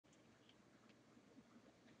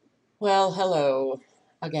Well, hello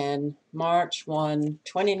again. March 1,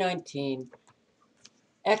 2019.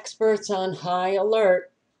 Experts on high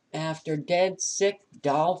alert after dead sick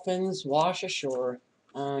dolphins wash ashore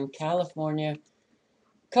on California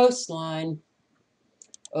coastline.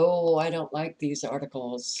 Oh, I don't like these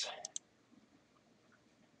articles.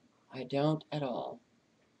 I don't at all.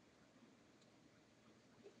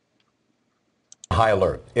 High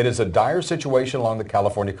alert. It is a dire situation along the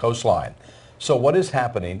California coastline. So what is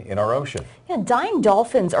happening in our ocean? Yeah, dying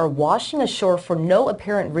dolphins are washing ashore for no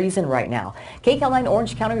apparent reason right now. KCAL9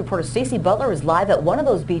 Orange County reporter Stacy Butler is live at one of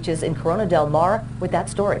those beaches in Corona del Mar with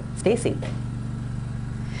that story. Stacy.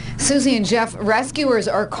 Susie and Jeff, rescuers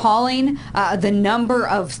are calling the number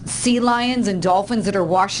of sea lions and dolphins that are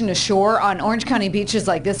washing ashore on Orange County beaches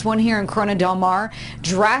like this one here in Corona del Mar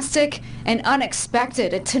drastic and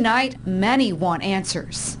unexpected. Tonight, many want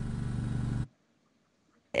answers.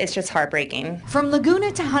 It's just heartbreaking. From Laguna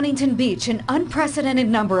to Huntington Beach, an unprecedented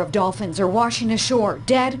number of dolphins are washing ashore,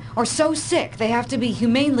 dead or so sick they have to be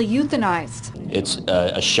humanely euthanized. It's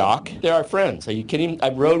a shock. They're our friends. Are you kidding?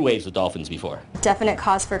 I've rode waves with dolphins before. Definite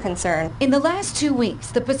cause for concern. In the last 2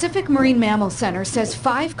 weeks, the Pacific Marine Mammal Center says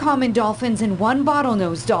 5 common dolphins and 1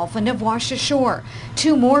 bottlenose dolphin have washed ashore.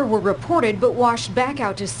 2 more were reported but washed back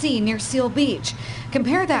out to sea near Seal Beach.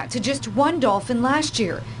 Compare that to just 1 dolphin last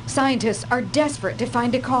year. Scientists are desperate to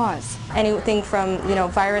find a cause. Anything from,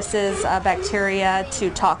 viruses, bacteria to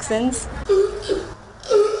toxins.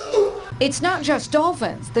 It's not just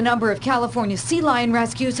dolphins. The number of California sea lion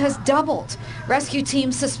rescues has doubled. Rescue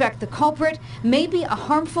teams suspect the culprit may be a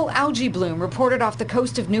harmful algae bloom reported off the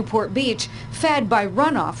coast of Newport Beach, fed by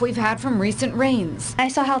runoff we've had from recent rains. I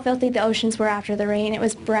saw how filthy the oceans were after the rain. It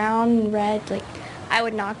was brown and red. I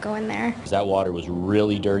would not go in there. That water was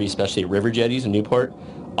really dirty, especially at river jetties in Newport.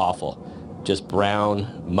 Awful. Just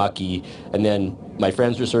brown, mucky. And then my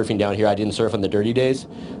friends were surfing down here. I didn't surf on the dirty days,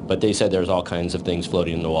 but they said there's all kinds of things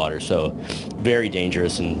floating in the water. So very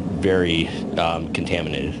dangerous and very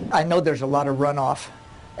contaminated. I know there's a lot of runoff.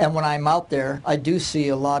 And when I'm out there, I do see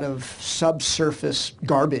a lot of subsurface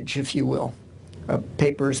garbage, if you will.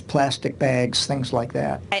 Papers, plastic bags, things like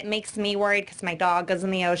that. It makes me worried because my dog goes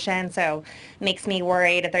in the ocean, so it makes me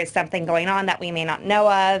worried if there's something going on that we may not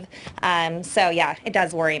know of. So yeah, it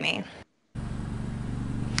does worry me.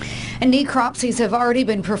 And necropsies have already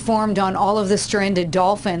been performed on all of the stranded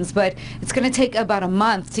dolphins, but it's going to take about a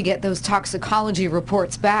month to get those toxicology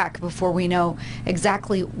reports back before we know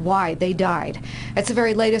exactly why they died. That's the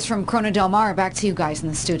very latest from Corona del Mar. Back to you guys in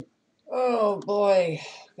the studio. Oh boy,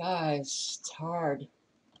 guys, it's hard.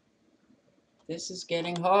 This is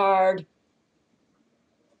getting hard.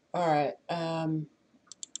 All right.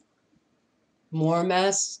 More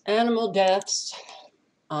mass animal deaths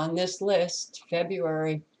on this list.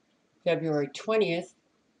 February 20th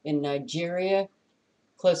in Nigeria,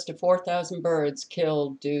 close to 4,000 birds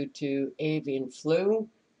killed due to avian flu.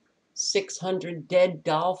 600 dead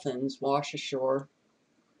dolphins wash ashore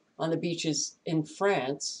on the beaches in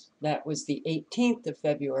France. That was the 18th of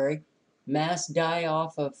February. Mass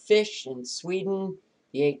die-off of fish in Sweden,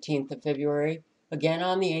 the 18th of February. Again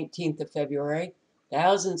on the 18th of February.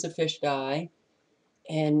 Thousands of fish die.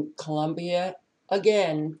 In Colombia,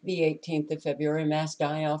 again, the 18th of February, mass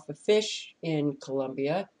die-off of fish in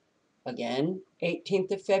Colombia. Again,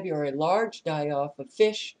 18th of February, large die-off of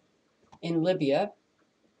fish in Libya.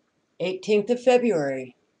 18th of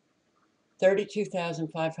February,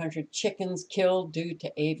 32,500 chickens killed due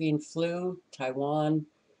to avian flu, Taiwan.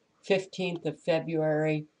 15th of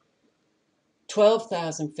February,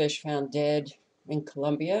 12,000 fish found dead in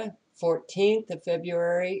Colombia. 14th of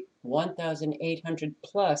February, 1,800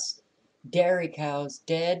 plus dairy cows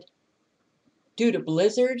dead due to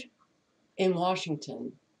blizzard in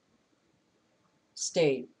Washington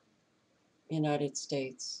State, United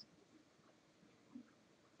States.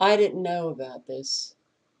 I didn't know about this.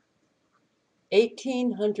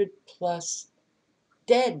 1,800 plus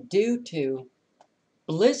dead due to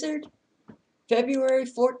blizzard, February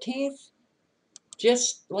 14th,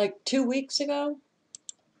 just like 2 weeks ago.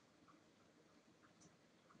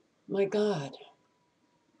 My God.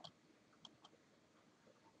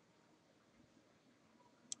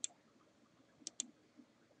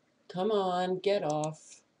 Come on, get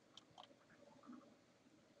off.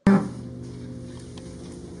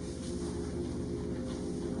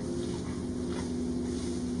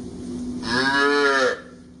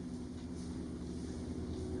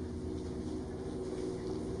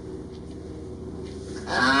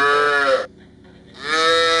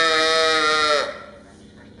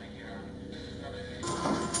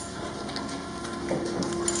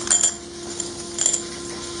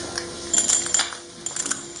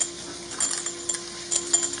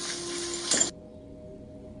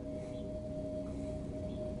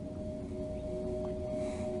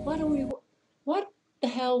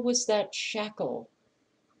 hell was that shackle?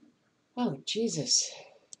 Oh, Jesus.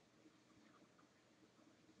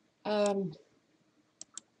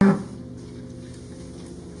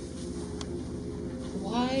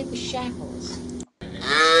 Why the shackles?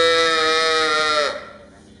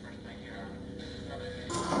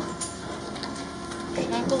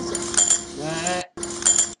 Shackles.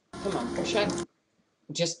 Come on,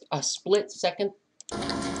 just a split second.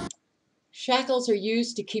 Shackles are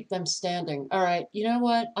used to keep them standing. All right, you know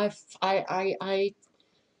what? All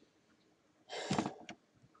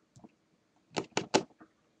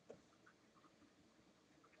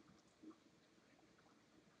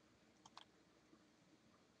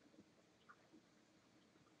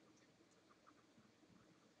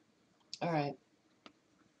right.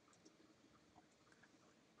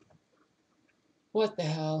 What the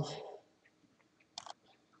hell?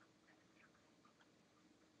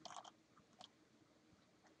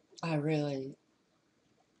 I really,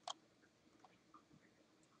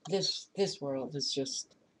 this world is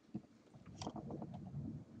just,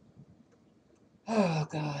 oh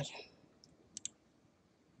God.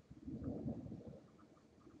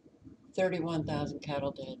 31,000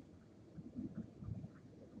 cattle dead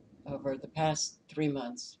over the past 3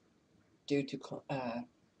 months due to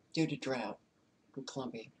drought in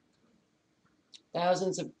Colombia.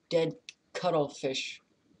 Thousands of dead cuttlefish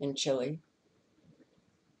in Chile.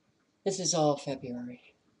 This is all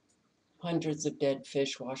February. Hundreds of dead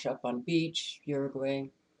fish wash up on beach, Uruguay.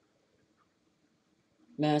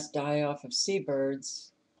 Mass die-off of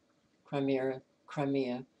seabirds, Crimea.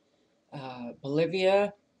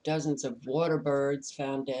 Bolivia, dozens of water birds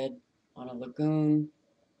found dead on a lagoon.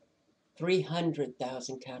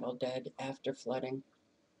 300,000 cattle dead after flooding.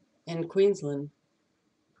 In Queensland,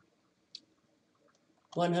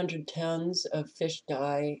 100 tons of fish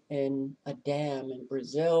die in a dam in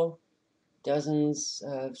Brazil. Dozens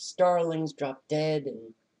of starlings drop dead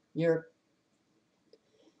in Europe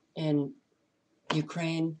and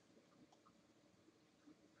Ukraine.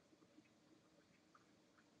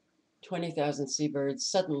 20,000 seabirds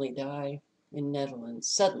suddenly die in Netherlands.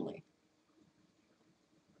 Suddenly.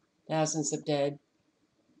 Thousands of dead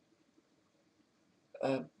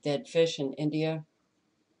fish in India.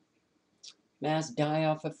 Mass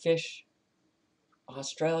die-off of fish,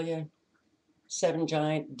 Australia. 7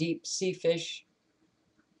 giant deep sea fish,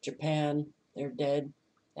 Japan, they're dead.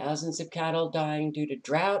 Thousands of cattle dying due to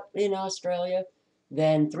drought in Australia.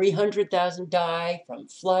 Then 300,000 die from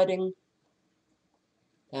flooding.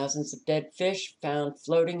 Thousands of dead fish found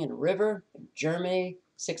floating in a river in Germany.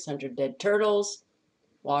 600 dead turtles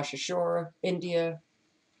wash ashore, India.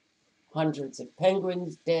 Hundreds of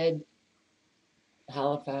penguins dead,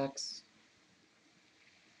 Halifax,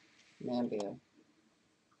 Namibia.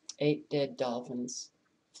 8 dead dolphins,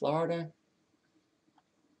 Florida.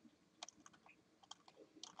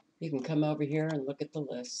 You can come over here and look at the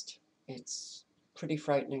list. It's pretty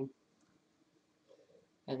frightening.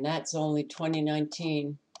 And that's only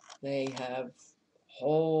 2019. They have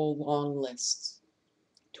whole long lists.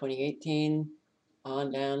 2018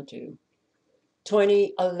 on down to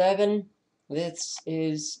 2011. This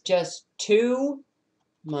is just 2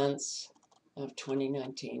 months of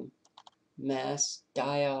 2019. Mass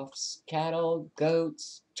die-offs, cattle,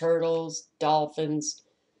 goats, turtles, dolphins,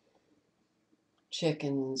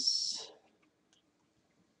 chickens.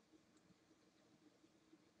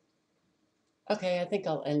 Okay, I think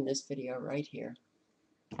I'll end this video right here.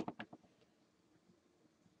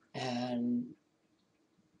 And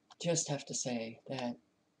just have to say that,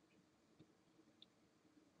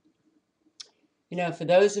 you know, for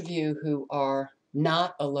those of you who are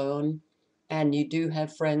not alone and you do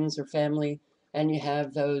have friends or family and you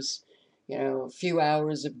have those, you know, few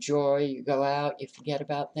hours of joy, you go out, you forget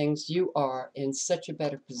about things, you are in such a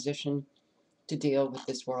better position to deal with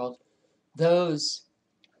this world. Those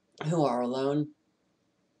who are alone,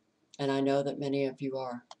 and I know that many of you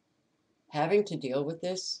are, having to deal with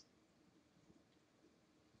this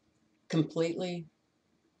completely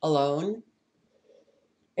alone,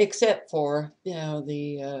 except for, you know,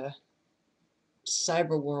 the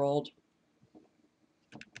cyber world.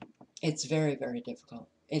 It's very, very difficult.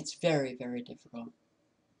 It's very, very difficult.